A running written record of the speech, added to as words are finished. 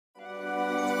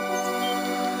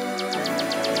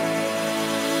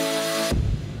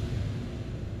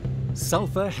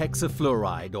Sulphur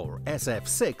hexafluoride, or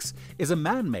SF6, is a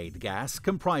man-made gas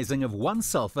comprising of 1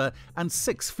 sulfur and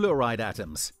 6 fluoride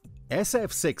atoms.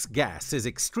 SF6 gas is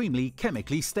extremely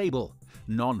chemically stable,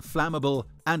 non-flammable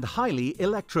and highly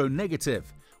electronegative,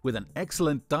 with an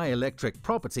excellent dielectric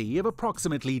property of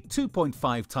approximately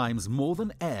 2.5 times more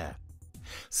than air.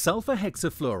 Sulphur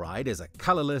hexafluoride is a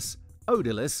colorless,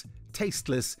 odorless,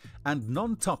 tasteless and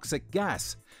non-toxic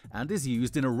gas and is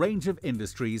used in a range of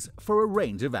industries for a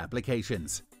range of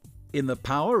applications. In the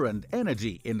power and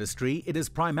energy industry, it is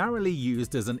primarily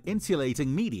used as an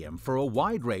insulating medium for a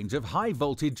wide range of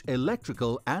high-voltage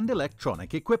electrical and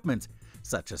electronic equipment,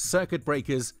 such as circuit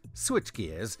breakers,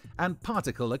 switchgears, and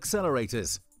particle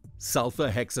accelerators.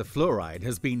 Sulphur hexafluoride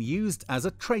has been used as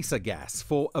a tracer gas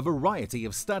for a variety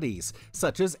of studies,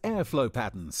 such as airflow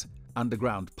patterns,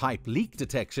 underground pipe leak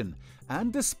detection,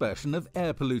 and dispersion of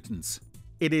air pollutants.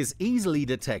 It is easily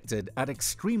detected at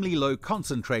extremely low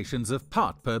concentrations of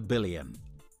part per billion.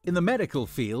 In the medical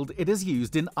field, it is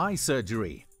used in eye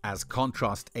surgery, as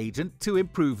contrast agent to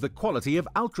improve the quality of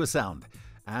ultrasound,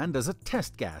 and as a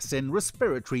test gas in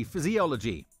respiratory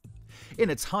physiology. In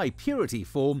its high-purity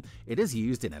form, it is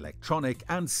used in electronic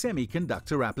and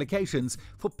semiconductor applications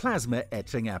for plasma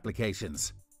etching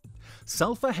applications.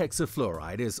 Sulphur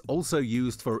hexafluoride is also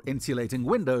used for insulating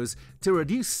windows to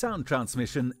reduce sound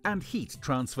transmission and heat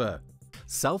transfer.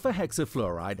 Sulphur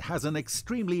hexafluoride has an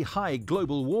extremely high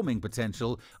global warming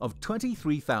potential of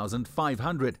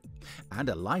 23,500 and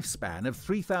a lifespan of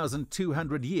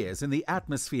 3,200 years in the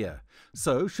atmosphere,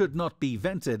 so should not be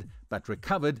vented but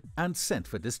recovered and sent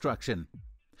for destruction.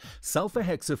 Sulphur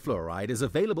hexafluoride is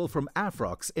available from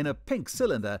Afrox in a pink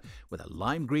cylinder with a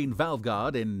lime green valve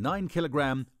guard in 9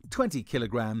 kg, 20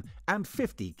 kg and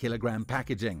 50 kg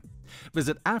packaging.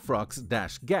 Visit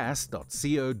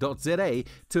afrox-gas.co.za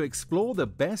to explore the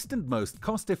best and most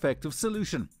cost-effective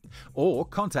solution, or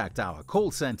contact our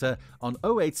call center on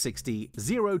 0860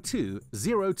 02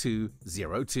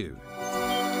 0202.